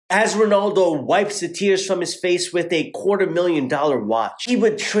As Ronaldo wipes the tears from his face with a $250,000 watch, he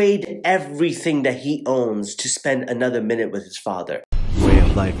would trade everything that he owns to spend another minute with his father.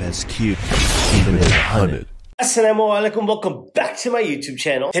 WAYOFLIFESQ, keeping it 100. Assalamu alaikum, welcome back to my YouTube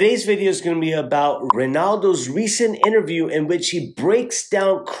channel. Today's video is going to be about Ronaldo's recent interview in which he breaks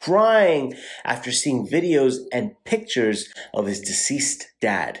down crying after seeing videos and pictures of his deceased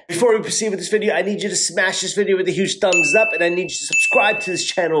dad. Before we proceed with this video, I need you to smash this video with a huge thumbs up, and I need you to subscribe to this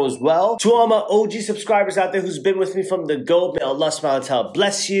channel as well. To all my OG subscribers out there who's been with me from the go, may Allah subhanahu wa ta'ala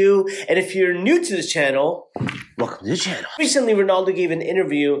bless you. And if you're new to this channel, welcome to the channel. Recently, Ronaldo gave an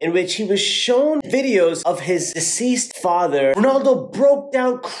interview in which he was shown videos of his deceased father. Ronaldo broke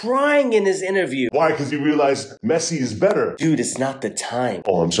down crying in his interview. Why? Because he realized Messi is better. Dude, it's not the time.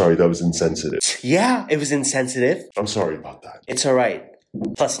 Oh, I'm sorry, that was insensitive. Yeah, it was insensitive. I'm sorry about that. It's alright.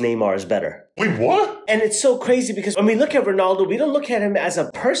 Plus, Neymar is better. Wait, what? And it's so crazy because when we look at Ronaldo, we don't look at him as a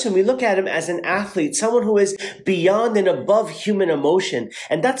person. We look at him as an athlete, someone who is beyond and above human emotion.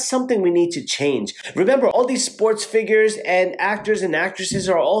 And that's something we need to change. Remember, all these sports figures and actors and actresses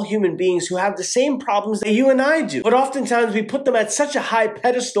are all human beings who have the same problems that you and I do. But oftentimes we put them at such a high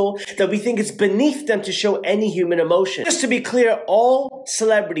pedestal that we think it's beneath them to show any human emotion. Just to be clear, all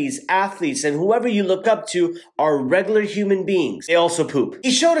celebrities, athletes, and whoever you look up to are regular human beings. They also poop.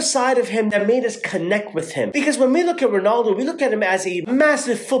 He showed a side of him that made us connect with him. Because when we look at Ronaldo, we look at him as a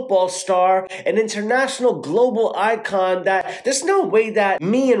massive football star, an international global icon that there's no way that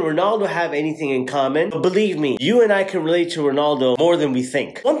me and Ronaldo have anything in common. But believe me, you and I can relate to Ronaldo more than we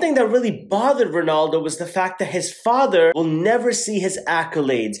think. One thing that really bothered Ronaldo was the fact that his father will never see his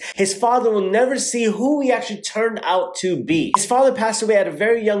accolades. His father will never see who he actually turned out to be. His father passed away at a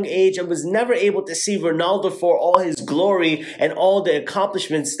very young age and was never able to see Ronaldo for all his glory and all the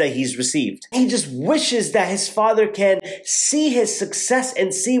accomplishments that he's received. He just wishes that his father can see his success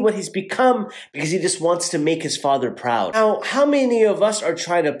and see what he's become because he just wants to make his father proud. Now, how many of us are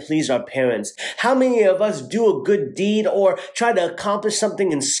trying to please our parents? How many of us do a good deed or try to accomplish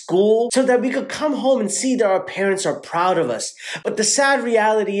something in school so that we could come home and see that our parents are proud of us? But the sad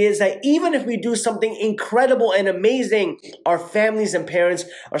reality is that even if we do something incredible and amazing, our families and parents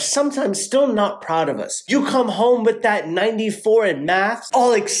are sometimes still not proud of us. You come home with that 94 in math,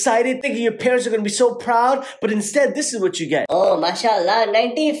 all excited, thinking your parents are going to be so proud, but instead this is what you get. Oh, mashallah,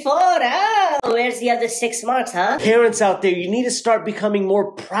 94, huh? Where's the other 6 marks, huh? Parents out there, you need to start becoming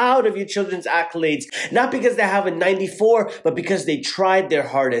more proud of your children's accolades, not because they have a 94, but because they tried their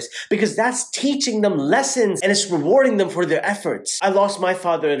hardest, because that's teaching them lessons and it's rewarding them for their efforts. I lost my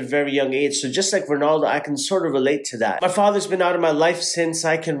father at a very young age, so just like Ronaldo, I can sort of relate to that. My father's been out of my life since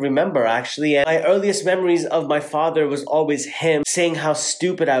I can remember, actually, and my earliest memories of my father was always him saying how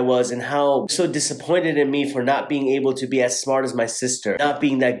stupid I was and how so disappointed in me for not being able to be as smart as my sister, not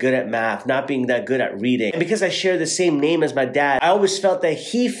being that good at math, not being that good at reading. And because I share the same name as my dad, I always felt that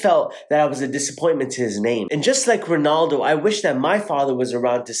he felt that I was a disappointment to his name. And just like Ronaldo, I wish that my father was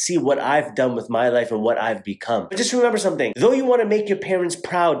around to see what I've done with my life and what I've become. But just remember something, though you want to make your parents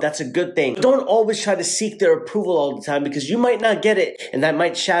proud, that's a good thing. But don't always try to seek their approval all the time because you might not get it and that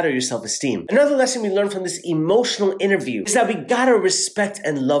might shatter your self-esteem. Another lesson we learned from this emotional interview is that we gotta respect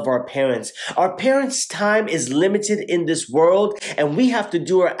and love our parents. Our parents' time is limited in this world and we have to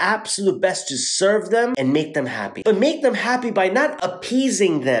do our absolute best to serve them and make them happy. But make them happy by not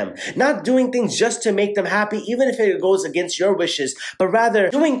appeasing them, not doing things just to make them happy even if it goes against your wishes, but rather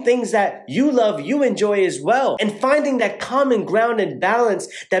doing things that you love, you enjoy as well, and finding that common ground and balance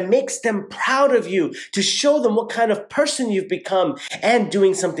that makes them proud of you to show them what kind of person you've become and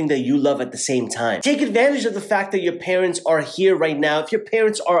doing something that you love at the same time. Take advantage of the fact that your parents are here right now. If your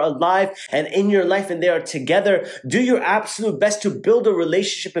parents are alive and in your life and they are together, do your absolute best to build a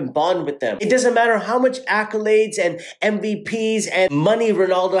relationship and bond with them. It doesn't matter how much accolades and MVPs and money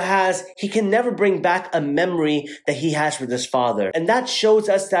Ronaldo has, he can never bring back a memory that he has with his father. And that shows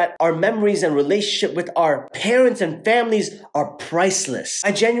us that our memories and relationship with our parents and families are priceless.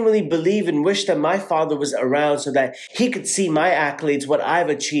 I genuinely believe and wish that my father was around so that he could see my accolades, what I've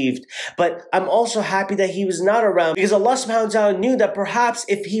achieved. But I'm also happy that he was not around because Allah subhanahu wa ta'ala knew that perhaps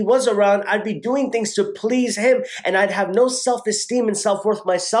if he was around, I'd be doing things to please him and I'd have no self-esteem and self-worth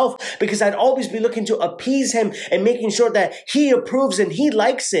myself because I'd always be looking to appease him and making sure that he approves and he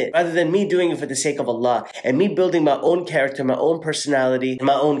likes it rather than me doing it for the sake of Allah and me building my own character, my own personality, and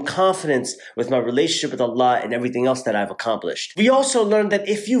my own confidence with my relationship with Allah and everything else that I've accomplished. We also learned that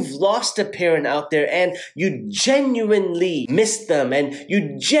if you've lost a parent out there and you genuinely miss them and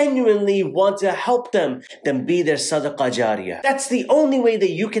you genuinely want to help them, then be their sadaqah jariyah. That's the only way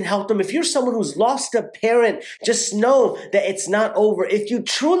that you can help them. If you're someone who's lost a parent, just know that it's not over. If you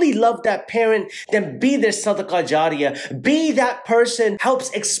truly love that parent, then be their sadaqah jariyah. Be that person helps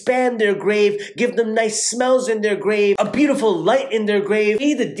expand their grave, give them nice smells in their grave, a beautiful light in their grave.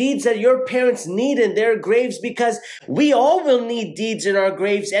 Be the deeds that your parents need in their graves, because we all will need deeds in our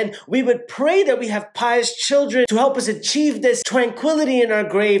graves, and we would pray that we have pious children to help us achieve this tranquility in our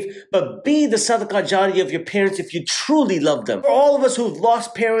grave. But be the sadaqah jariyah of your parents if you truly love them. For all of us who've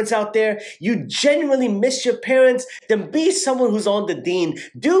lost parents out there, you genuinely miss your parents, then be someone who's on the deen.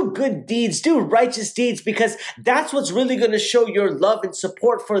 Do good deeds, do righteous deeds, because that's what's really going to show your love and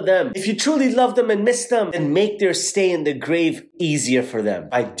support for them. If you truly love them and miss them, then make their stay in the grave easier for them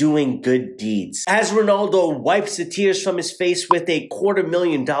by doing good deeds. As Ronaldo wipes the tears from his face with a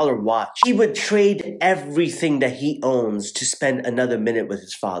 $250,000 watch, he would trade everything that he owns to spend another minute with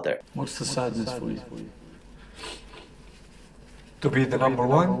his father. What's the sadness for you? To be the number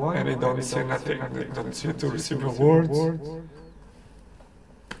one, and they don't say nothing, they don't see to receive awards,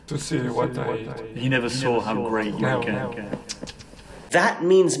 to see what He never saw how great you can. That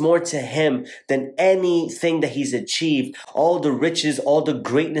means more to him than anything that he's achieved. All the riches, all the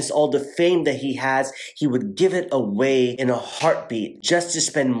greatness, all the fame that he has, he would give it away in a heartbeat just to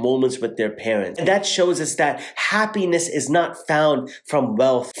spend moments with their parents. And that shows us that happiness is not found from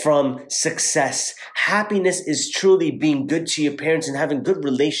wealth, from success. Happiness is truly being good to your parents and having good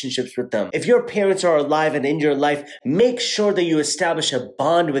relationships with them. If your parents are alive and in your life, make sure that you establish a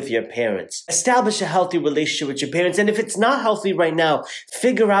bond with your parents. Establish a healthy relationship with your parents. And if it's not healthy right now,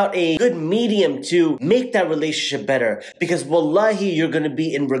 figure out a good medium to make that relationship better, because wallahi, you're going to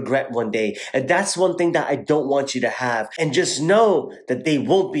be in regret one day. And that's one thing that I don't want you to have. And just know that they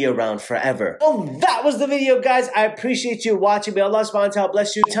won't be around forever. Well, that was the video, guys. I appreciate you watching. May Allah subhanahu wa ta'ala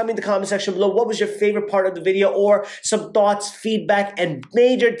bless you. Tell me in the comment section below what was your favorite part of the video, or some thoughts, feedback, and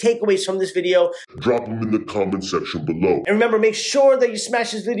major takeaways from this video. Drop them in the comment section below. And remember, make sure that you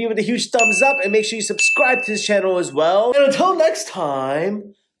smash this video with a huge thumbs up, and make sure you subscribe to this channel as well. And until next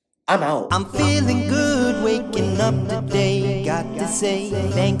time, I'm out. I'm feeling good waking up today. Got to say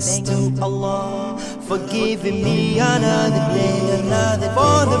thanks to Allah for giving me another day,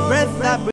 for the breath I breathe.